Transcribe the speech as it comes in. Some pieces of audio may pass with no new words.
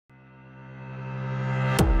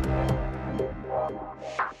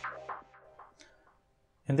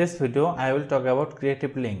In this video, I will talk about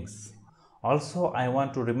creative links. Also, I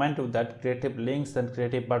want to remind you that creative links and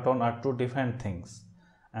creative button are two different things.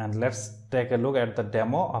 And let's take a look at the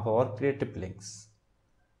demo of our creative links.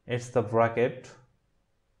 It's the bracket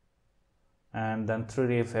and then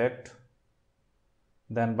 3D effect,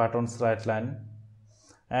 then buttons right line,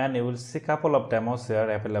 and you will see couple of demos here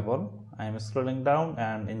available. I am scrolling down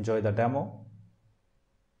and enjoy the demo.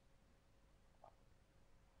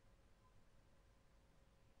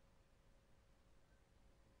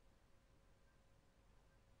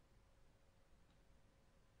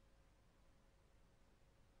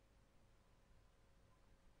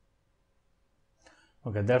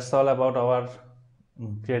 Okay, that's all about our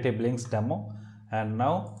creative links demo. And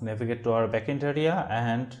now navigate to our backend area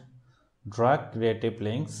and drag creative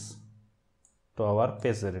links to our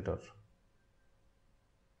page editor.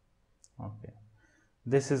 Okay,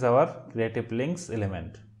 this is our creative links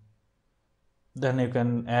element. Then you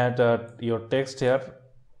can add your text here.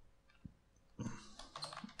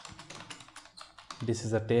 This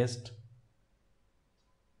is a text,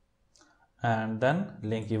 and then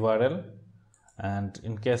link URL. And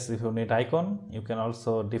in case if you need icon, you can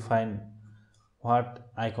also define what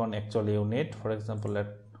icon actually you need. For example, let's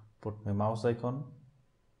put my mouse icon,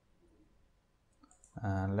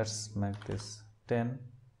 and let's make this 10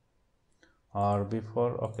 or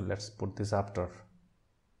before. Okay, let's put this after.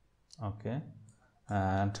 Okay,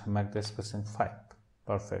 and make the spacing 5.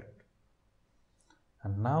 Perfect.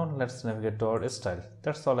 And now let's navigate to our style.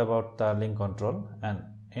 That's all about the link control. And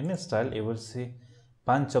in style, you will see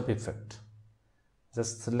bunch of effect.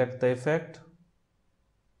 Just select the effect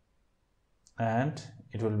and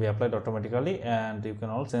it will be applied automatically, and you can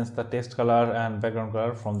also change the text color and background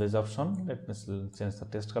color from this option. Let me change the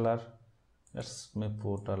text color. Let's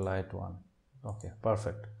put a light one. Okay,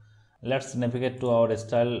 perfect. Let's navigate to our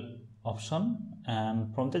style option,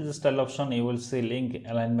 and from this style option you will see link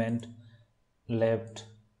alignment left,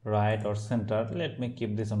 right or center. Let me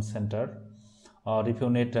keep this on center. Or if you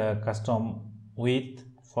need a custom width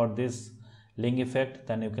for this link effect,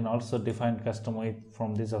 then you can also define custom width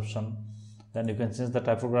from this option. Then you can change the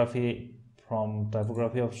typography from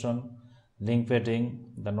typography option, link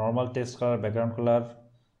padding, the normal text color, background color,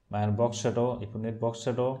 and box shadow. If you need box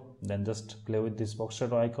shadow, then just play with this box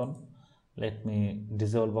shadow icon. Let me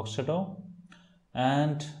disable box shadow.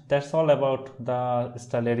 And that's all about the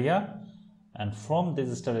style area. And from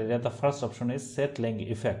this style area, the first option is set link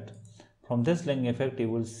effect. From this link effect,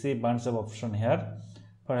 you will see bunch of option here.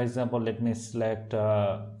 For example, let me select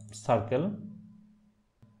circle,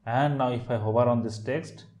 and now if I hover on this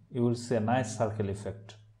text, you will see a nice circle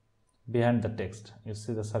effect behind the text. You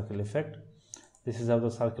see the circle effect. This is how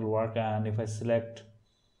the circle work. And if I select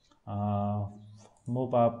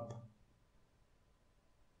move up,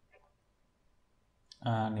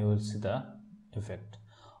 and you will see the effect.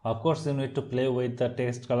 Of course, you need to play with the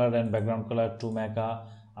text color and background color to make a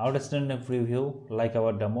outstanding preview like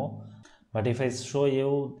our demo. But if I show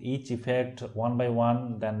you each effect one by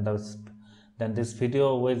one, then this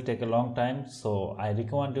video will take a long time. So I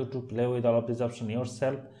recommend you to play with all of these options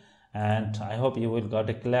yourself, and I hope you will got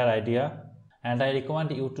a clear idea. And I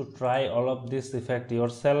recommend you to try all of this effect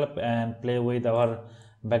yourself and play with our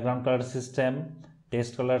background color system,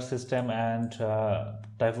 text color system, and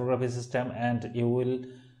typography system, and you will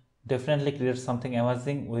definitely create something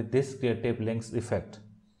amazing with this creative links effect.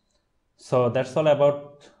 So that's all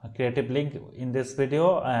about a creative link in this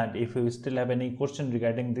video, and if you still have any question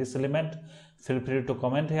regarding this element, feel free to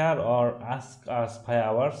comment here or ask us via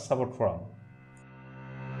our support forum.